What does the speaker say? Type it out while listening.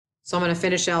So I'm going to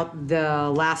finish out the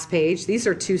last page. These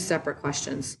are two separate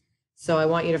questions. So I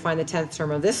want you to find the 10th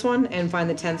term of this one and find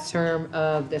the 10th term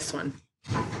of this one.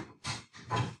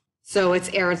 So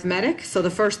it's arithmetic. So the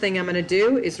first thing I'm going to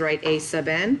do is write a sub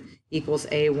n equals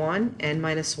a1 n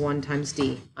minus 1 times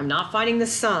d. I'm not finding the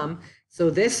sum. So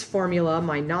this formula,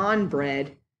 my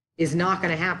non-bread, is not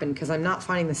going to happen because I'm not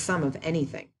finding the sum of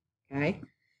anything. Okay.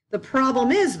 The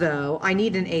problem is, though, I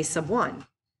need an a sub 1,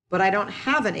 but I don't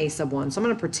have an a sub 1. So I'm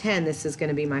going to pretend this is going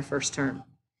to be my first term.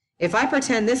 If I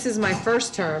pretend this is my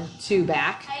first term, 2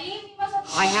 back,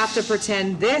 I have to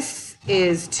pretend this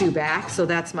is 2 back, so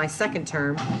that's my second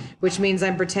term, which means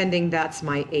I'm pretending that's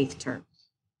my 8th term.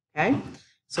 Okay?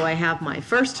 So I have my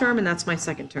first term, and that's my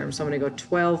second term. So I'm going to go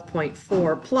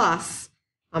 12.4 plus,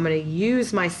 I'm going to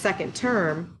use my second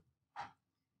term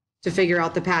to figure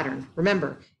out the pattern.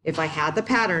 Remember, if I had the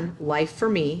pattern, life for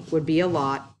me would be a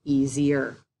lot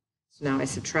easier. So now I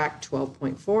subtract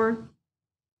 12.4.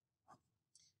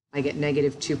 I get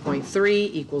negative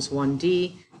 2.3 equals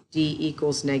 1d. d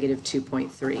equals negative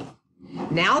 2.3.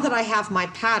 Now that I have my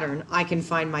pattern, I can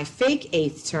find my fake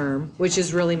 8th term, which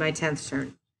is really my 10th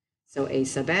term. So a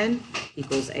sub n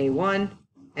equals a1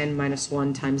 n minus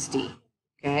 1 times d.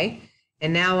 Okay?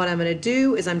 And now what I'm going to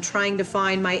do is I'm trying to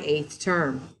find my 8th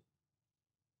term.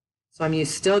 So I'm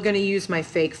still going to use my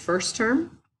fake first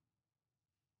term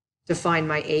to find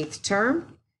my 8th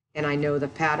term, and I know the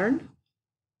pattern.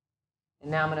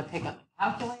 And now I'm going to pick up a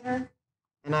calculator,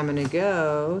 and I'm going to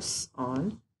go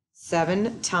on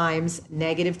 7 times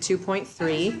negative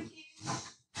 2.3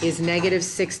 is negative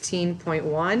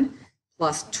 16.1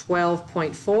 plus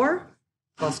 12.4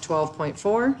 plus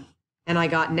 12.4, and I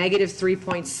got negative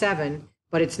 3.7,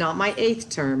 but it's not my 8th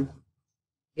term,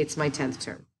 it's my 10th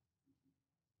term.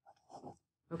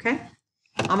 Okay?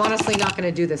 I'm honestly not going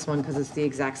to do this one because it's the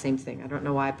exact same thing. I don't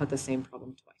know why I put the same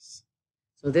problem twice.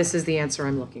 So this is the answer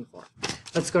I'm looking for.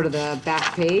 Let's go to the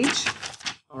back page.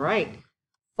 All right.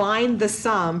 Find the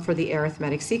sum for the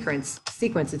arithmetic sequence.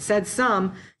 It said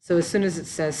sum, so as soon as it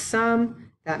says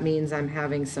sum, that means I'm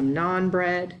having some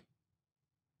non-bread.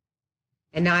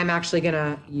 And now I'm actually going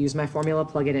to use my formula,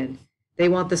 plug it in. They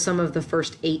want the sum of the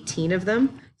first 18 of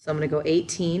them. So I'm going to go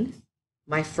 18.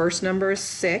 My first number is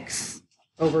 6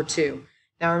 over 2.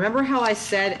 Now remember how I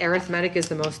said arithmetic is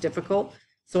the most difficult?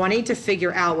 So I need to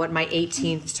figure out what my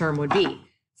 18th term would be.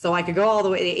 So I could go all the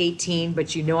way to 18,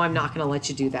 but you know I'm not going to let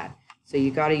you do that. So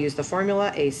you got to use the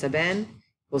formula a sub n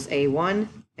equals a1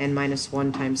 n minus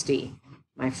 1 times d.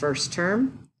 My first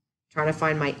term, trying to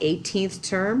find my 18th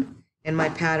term, and my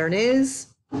pattern is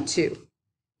 2.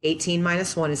 18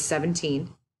 minus 1 is 17,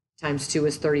 times 2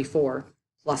 is 34,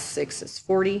 plus 6 is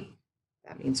 40.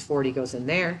 That means 40 goes in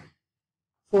there.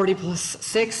 40 plus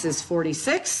 6 is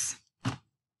 46. I'm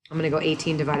going to go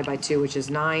 18 divided by 2, which is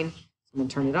 9. I'm going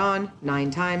to turn it on.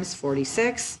 9 times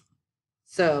 46.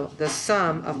 So the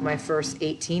sum of my first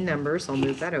 18 numbers, I'll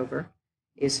move that over,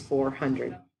 is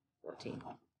 414.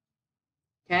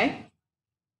 Okay?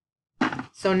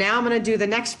 So now I'm going to do the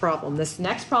next problem. This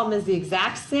next problem is the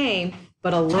exact same,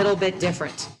 but a little bit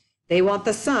different. They want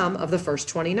the sum of the first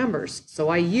 20 numbers. So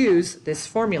I use this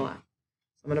formula.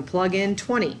 I'm going to plug in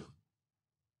 20.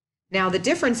 Now the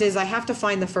difference is I have to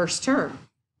find the first term.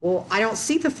 Well, I don't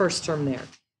see the first term there.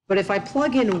 But if I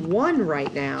plug in 1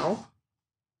 right now,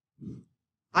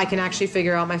 I can actually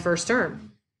figure out my first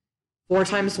term. 4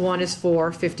 times 1 is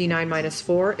 4. 59 minus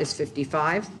 4 is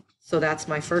 55. So that's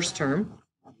my first term.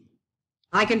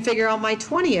 I can figure out my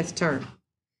 20th term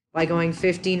by going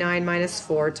 59 minus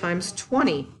 4 times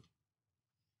 20.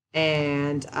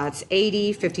 And it's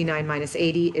 80. 59 minus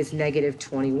 80 is negative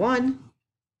 21.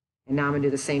 And now I'm going to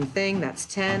do the same thing. That's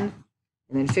 10.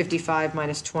 And then 55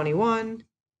 minus 21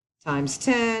 times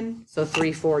 10, so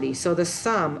 340. So the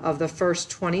sum of the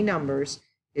first 20 numbers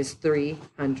is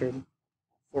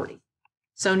 340.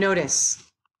 So notice,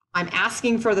 I'm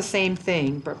asking for the same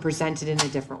thing, but presented in a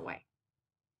different way.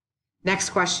 Next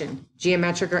question,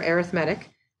 geometric or arithmetic.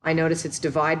 I notice it's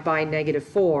divide by negative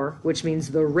 4, which means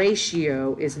the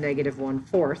ratio is negative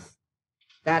 1/4.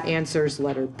 That answers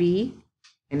letter B,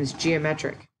 and it's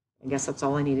geometric. I guess that's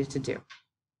all I needed to do.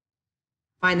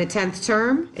 Find the 10th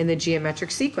term in the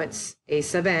geometric sequence. A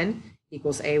sub n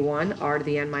equals a1 r to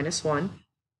the n minus 1.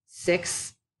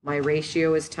 6, my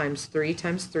ratio is times 3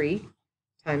 times 3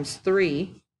 times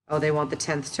 3. Oh, they want the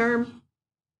 10th term.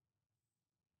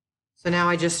 So now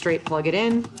I just straight plug it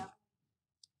in.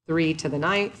 3 to the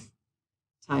 9th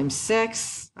times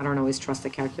 6. I don't always trust the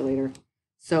calculator.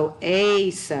 So a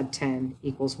sub 10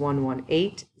 equals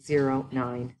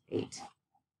 118098.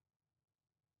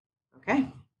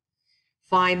 Okay.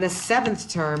 Find the 7th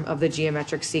term of the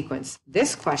geometric sequence.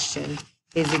 This question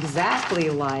is exactly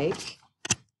like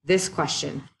this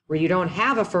question, where you don't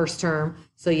have a first term,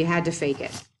 so you had to fake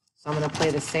it. So I'm going to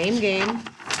play the same game,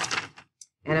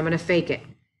 and I'm going to fake it.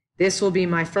 This will be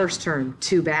my first term,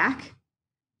 2 back,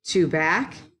 2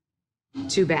 back,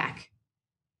 2 back.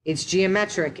 It's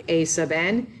geometric. A sub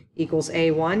n equals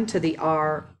a1 to the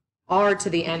r to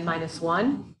the n minus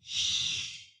 1.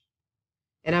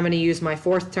 And I'm going to use my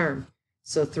fourth term.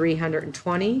 So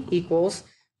 320 equals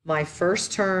my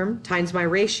first term times my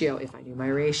ratio. If I knew my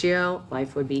ratio,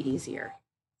 life would be easier.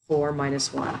 4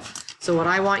 minus 1. So what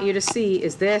I want you to see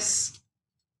is this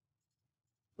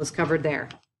was covered there.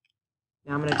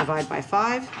 Now I'm going to divide by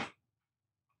 5.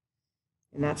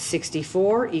 And that's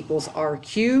 64 equals r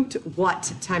cubed.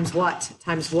 What times what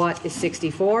times what is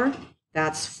 64?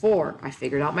 That's 4. I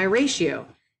figured out my ratio.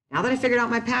 Now that I figured out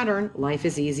my pattern, life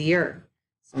is easier.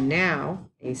 So now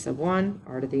a sub 1,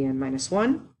 r to the n minus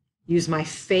 1. Use my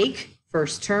fake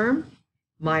first term,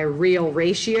 my real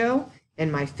ratio,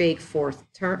 and my fake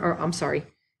fourth term, or I'm sorry,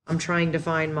 I'm trying to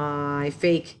find my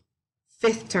fake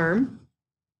fifth term,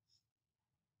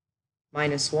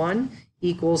 minus 1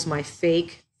 equals my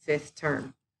fake fifth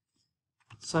term.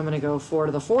 So I'm going to go 4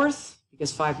 to the fourth,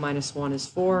 because 5 minus 1 is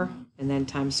 4, and then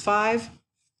times 5,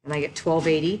 and I get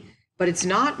 1280. But it's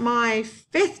not my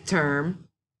fifth term,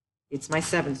 it's my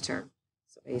seventh term.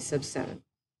 So a sub 7.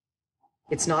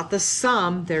 It's not the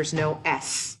sum, there's no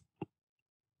s.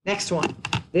 Next one.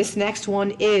 This next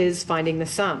one is finding the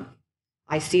sum.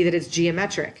 I see that it's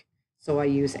geometric, so I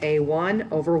use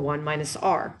a1 over 1 minus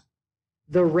r.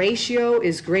 The ratio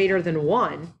is greater than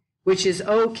 1, which is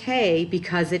okay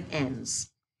because it ends.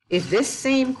 If this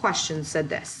same question said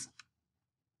this,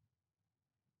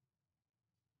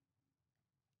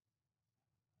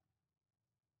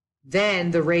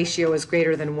 then the ratio is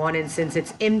greater than 1, and since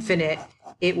it's infinite,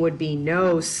 it would be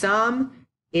no sum.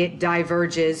 It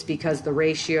diverges because the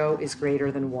ratio is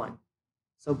greater than 1.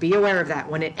 So be aware of that.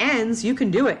 When it ends, you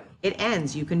can do it. It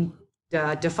ends. You can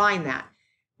define that.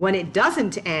 When it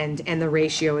doesn't end and the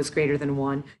ratio is greater than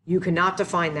 1, you cannot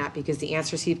define that because the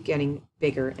answers keep getting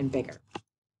bigger and bigger.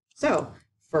 So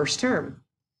first term.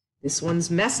 This one's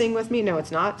messing with me. No,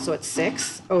 it's not. So it's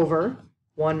 6 over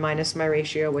 1 minus my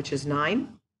ratio, which is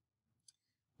 9.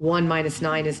 1 minus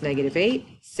 9 is negative 8.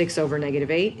 6 over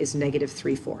negative 8 is negative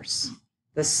 3/4.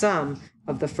 The sum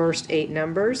of the first 8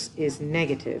 numbers is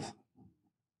negative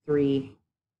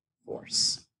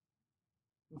 3/4.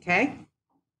 Okay?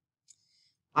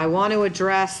 I want to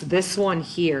address this one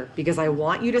here because I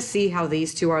want you to see how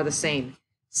these two are the same.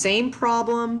 Same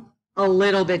problem, a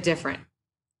little bit different.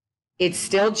 It's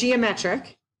still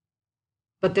geometric,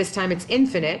 but this time it's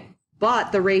infinite,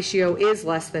 but the ratio is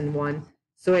less than 1.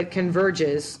 So it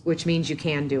converges, which means you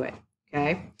can do it,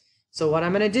 okay? So what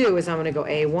I'm going to do is I'm going to go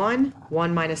a1,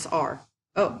 1 minus r.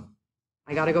 Oh,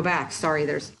 I got to go back. Sorry,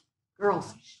 there's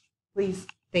girls, please.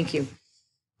 Thank you.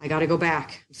 I got to go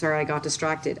back. I'm sorry, I got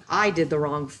distracted. I did the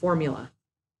wrong formula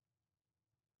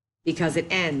because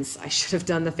it ends. I should have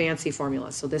done the fancy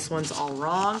formula. So this one's all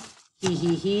wrong.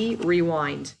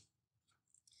 Rewind.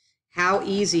 How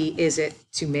easy is it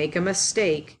to make a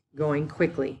mistake going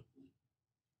quickly?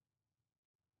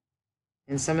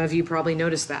 And some of you probably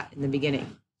noticed that in the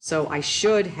beginning. So I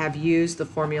should have used the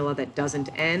formula that doesn't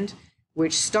end,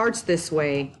 which starts this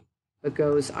way, but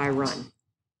goes I run.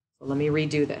 So let me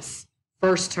redo this.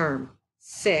 First term,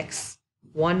 6,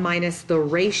 1 minus the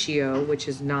ratio, which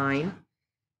is 9,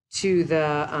 to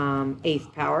the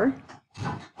 8th power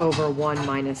over 1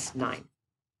 minus 9.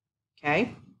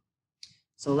 Okay?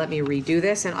 So let me redo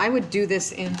this, and I would do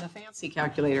this in the fancy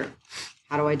calculator.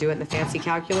 How do I do it in the fancy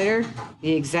calculator?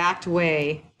 The exact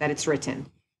way that it's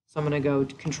written. So I'm going to go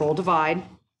control divide,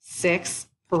 6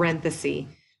 parenthesis,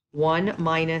 1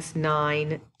 minus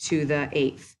 9 to the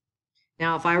 8th.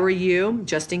 Now, if I were you,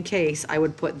 just in case, I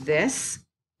would put this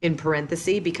in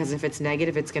parenthesis because if it's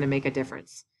negative, it's going to make a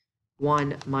difference.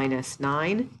 1 minus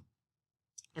 9,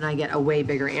 and I get a way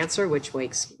bigger answer, which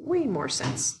makes way more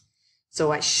sense.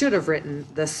 So I should have written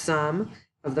the sum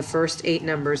of the first 8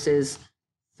 numbers is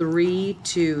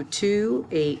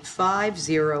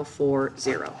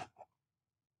 322854040.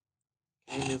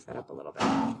 Let me move that up a little bit.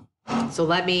 So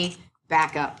let me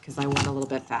back up because I went a little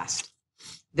bit fast.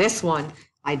 This one,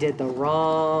 I did the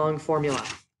wrong formula.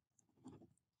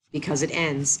 Because it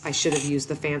ends, I should have used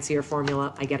the fancier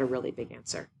formula. I get a really big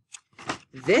answer.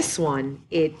 This one,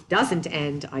 it doesn't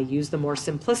end. I use the more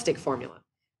simplistic formula.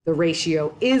 The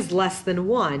ratio is less than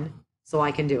 1, so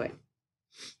I can do it.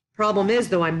 Problem is,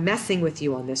 though, I'm messing with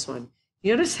you on this one.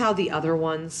 You notice how the other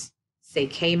ones say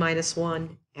k minus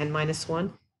 1, n minus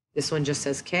 1? This one just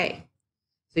says k.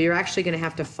 So you're actually going to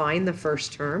have to find the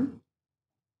first term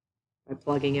by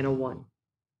plugging in a 1.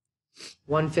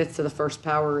 1/5 to the first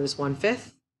power is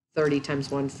 1/5. 30 times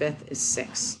 1/5 is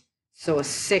 6. So a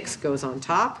 6 goes on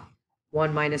top.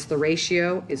 1 minus the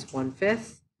ratio is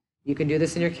 1/5. You can do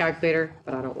this in your calculator,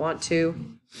 but I don't want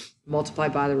to. Multiply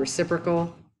by the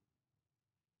reciprocal.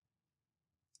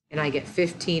 And I get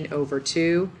 15 over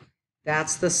 2.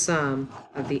 That's the sum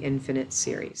of the infinite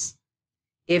series.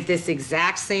 If this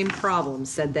exact same problem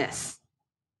said this,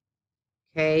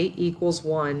 k equals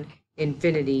 1,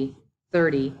 infinity,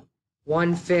 30,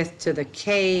 1/5 to the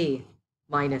k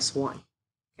minus 1.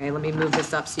 Okay, let me move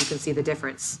this up so you can see the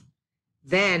difference.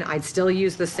 Then I'd still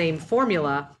use the same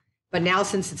formula, but now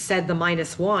since it said the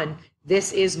minus 1,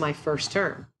 this is my first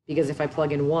term, because if I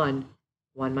plug in 1,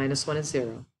 1 minus 1 is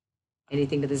 0.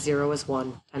 Anything to the 0 is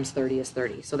 1 times 30 is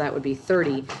 30. So that would be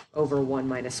 30 over 1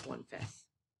 minus 1/5.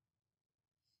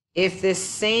 If this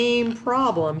same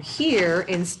problem here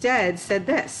instead said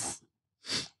this,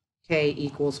 k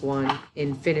equals 1,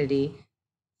 infinity,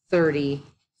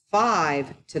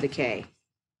 35 to the k.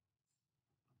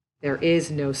 There is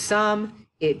no sum.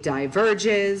 It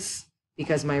diverges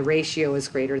because my ratio is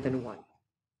greater than 1.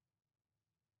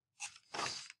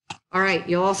 All right,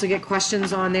 you'll also get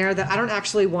questions on there that I don't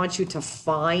actually want you to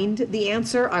find the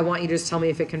answer. I want you to just tell me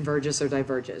if it converges or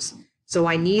diverges. So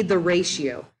I need the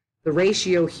ratio. The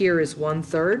ratio here is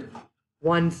 1/3.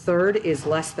 1/3 is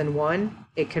less than 1.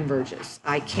 It converges.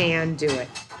 I can do it.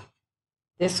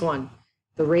 This one,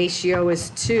 the ratio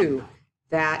is 2.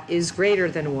 That is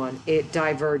greater than 1. It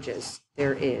diverges.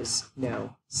 There is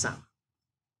no sum.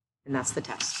 And that's the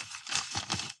test.